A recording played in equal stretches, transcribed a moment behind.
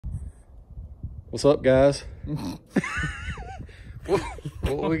What's up, guys?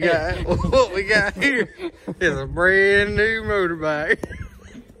 what we got here is a brand new motorbike.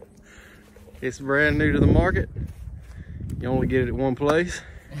 It's brand new to the market. You only get it at one place.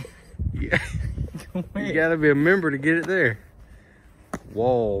 You gotta be a member to get it there.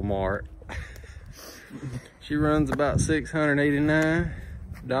 Walmart. She runs about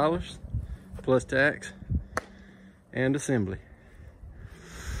 $689 plus tax and assembly.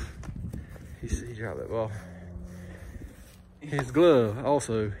 You see, drop that ball. His glove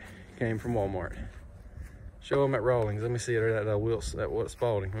also came from Walmart. Show him at Rawlings. Let me see it, or that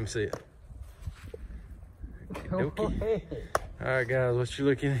Spalding. Let me see it. Okay. All right, guys, what you're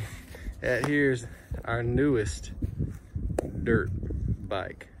looking at here is our newest dirt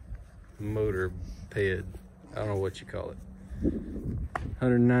bike, motor ped. I don't know what you call it.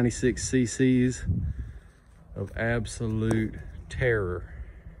 196 cc's of absolute terror.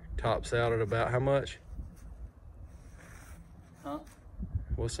 Tops out at about how much? Huh?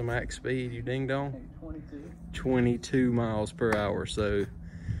 What's the max speed, you ding dong? 22. 22 miles per hour. So,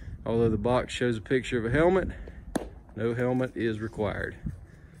 although the box shows a picture of a helmet, no helmet is required.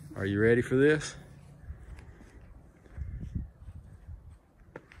 Are you ready for this?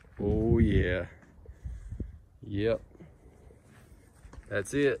 Oh yeah. Yep.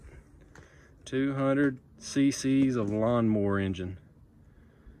 That's it. 200 cc's of lawnmower engine.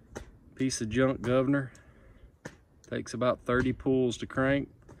 Piece of junk governor. Takes about 30 pulls to crank.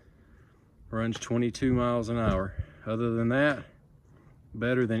 Runs 22 miles an hour. Other than that,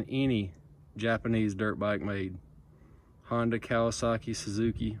 better than any Japanese dirt bike made. Honda, Kawasaki,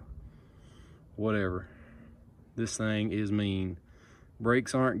 Suzuki, whatever. This thing is mean.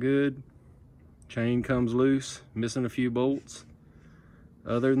 Brakes aren't good. Chain comes loose, missing a few bolts.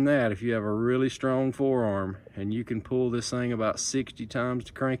 Other than that, if you have a really strong forearm and you can pull this thing about 60 times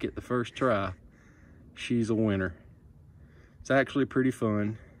to crank it the first try, she's a winner. It's actually pretty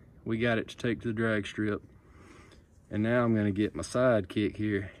fun. We got it to take to the drag strip. And now I'm gonna get my sidekick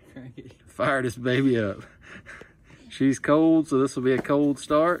here. Fire this baby up. She's cold, so this will be a cold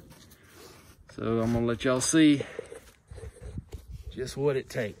start. So I'm gonna let y'all see just what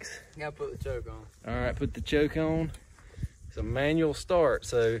it takes. You gotta put the choke on. All right, put the choke on. It's a manual start,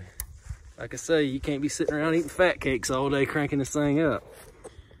 so like I say, you can't be sitting around eating fat cakes all day cranking this thing up.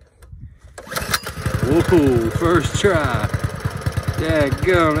 Whoa, first try.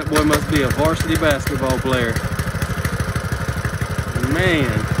 Daggum, that boy must be a varsity basketball player. Man.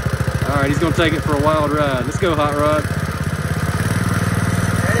 All right, he's gonna take it for a wild ride. Let's go, Hot Rod.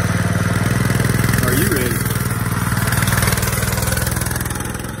 Ready? Are you ready?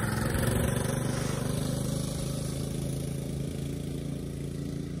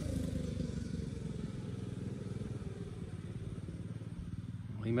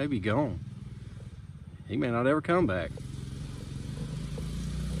 He may be gone. He may not ever come back.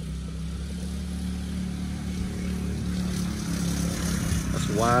 That's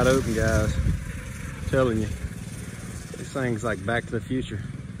wide open, guys. I'm telling you. This thing's like Back to the Future.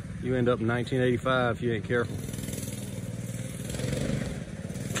 You end up in 1985 if you ain't careful.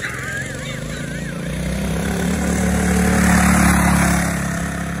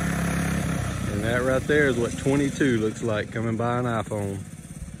 And that right there is what 22 looks like coming by an iPhone.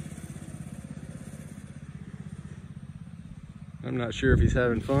 I'm not sure if he's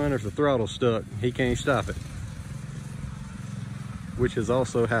having fun or if the throttle's stuck. He can't stop it. Which has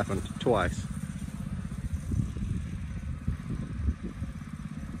also happened twice.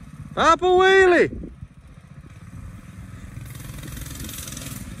 Pop a wheelie!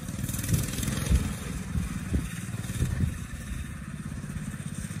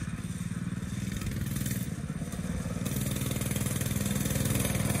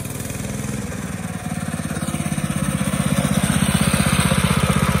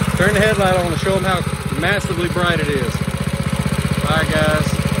 Turn the headlight on to show them how massively bright it is. All right,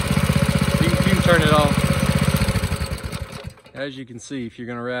 guys, you can turn it off. As you can see, if you're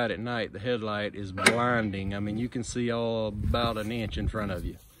gonna ride at night, the headlight is blinding. I mean, you can see all about an inch in front of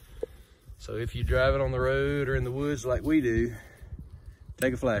you. So if you drive it on the road or in the woods like we do,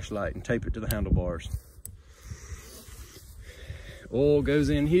 take a flashlight and tape it to the handlebars. Oil goes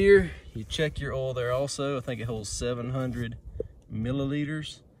in here. You check your oil there also. I think it holds 700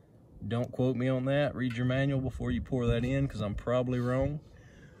 milliliters. Don't quote me on that. Read your manual before you pour that in, because I'm probably wrong.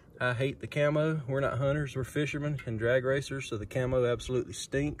 I hate the camo. We're not hunters, we're fishermen and drag racers, so the camo absolutely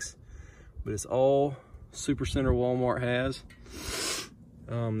stinks. But it's all Super Center Walmart has.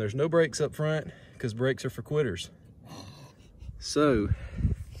 There's no brakes up front, because brakes are for quitters. So,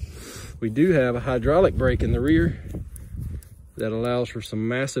 we do have a hydraulic brake in the rear. that allows for some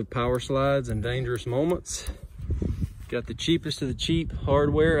massive power slides and dangerous moments. Got the cheapest of the cheap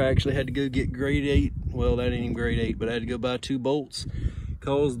hardware. I actually had to go get grade 8. Well, that ain't even grade 8, but I had to go buy 2 bolts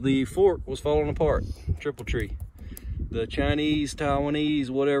because the fork was falling apart. Triple tree. The Chinese,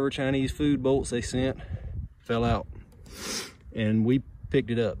 Taiwanese, whatever Chinese food bolts they sent fell out. And we picked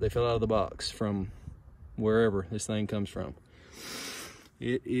it up. They fell out of the box from wherever this thing comes from.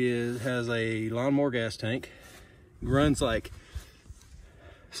 It has a lawnmower gas tank. Runs like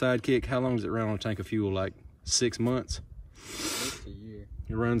Sidekick. How long does it run on a tank of fuel? Like 6 months? It's a year.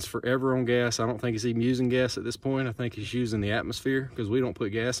 It runs forever on gas. I don't think it's even using gas at this point. I think it's using the atmosphere because we don't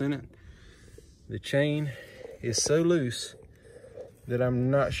put gas in it. The chain is so loose that I'm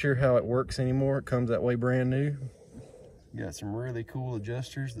not sure how it works anymore. It comes that way brand new. Got some really cool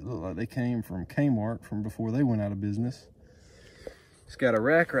adjusters that look like they came from Kmart from before they went out of business. It's got a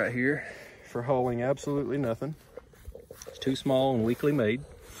rack right here for hauling absolutely nothing. It's too small and weakly made.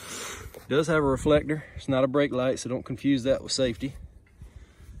 It does have a reflector. It's not a brake light, so don't confuse that with safety.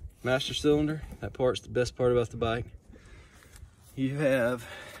 Master cylinder, that part's the best part about the bike. You have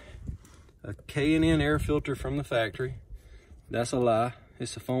a K&N air filter from the factory. That's a lie.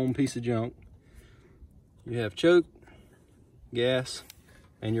 It's a foam piece of junk. You have choke, gas,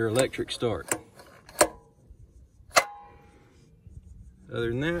 and your electric start. Other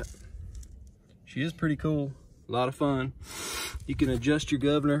than that, she is pretty cool. A lot of fun. You can adjust your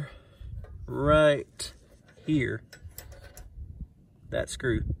governor right here. That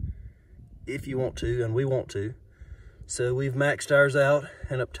screw, if you want to, and we want to. So we've maxed ours out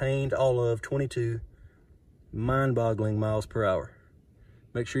and obtained all of 22 mind-boggling miles per hour.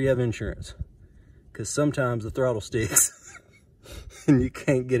 Make sure you have insurance, because sometimes the throttle sticks and you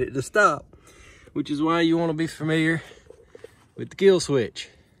can't get it to stop, which is why you want to be familiar with the kill switch.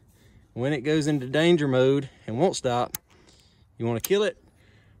 When it goes into danger mode and won't stop, you want to kill it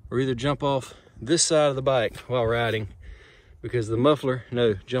or either jump off this side of the bike while riding, because the muffler,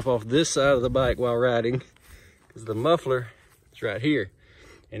 no, jump off this side of the bike while riding, because the muffler is right here.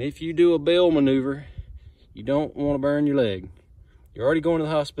 And if you do a bail maneuver, you don't want to burn your leg. You're already going to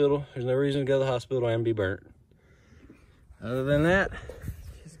the hospital. There's no reason to go to the hospital and be burnt. Other than that,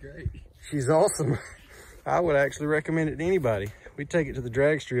 She's great. she's awesome. I would actually recommend it to anybody. We'd take it to the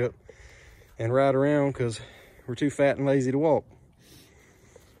drag strip and ride around because we're too fat and lazy to walk.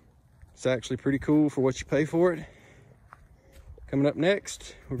 It's actually pretty cool for what you pay for it. Coming up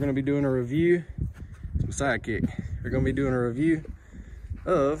next, we're going to be doing a review. Some Sidekick. We're going to be doing a review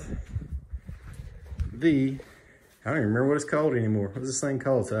of the, I don't even remember what it's called anymore. What's this thing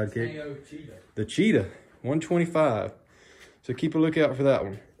called, Sidekick? Cheetah. The Cheetah 125. So keep a lookout for that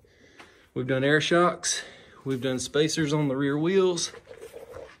one. We've done air shocks. We've done spacers on the rear wheels.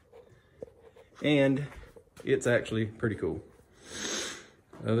 And it's actually pretty cool.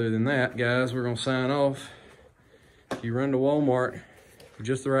 Other than that, guys, we're going to sign off. If you run to Walmart for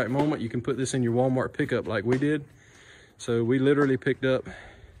just the right moment, you can put this in your Walmart pickup like we did. So we literally picked up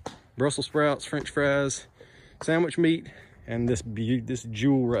Brussels sprouts, French fries, sandwich meat, and this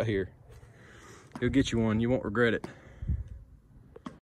jewel right here. Go get you one. You won't regret it.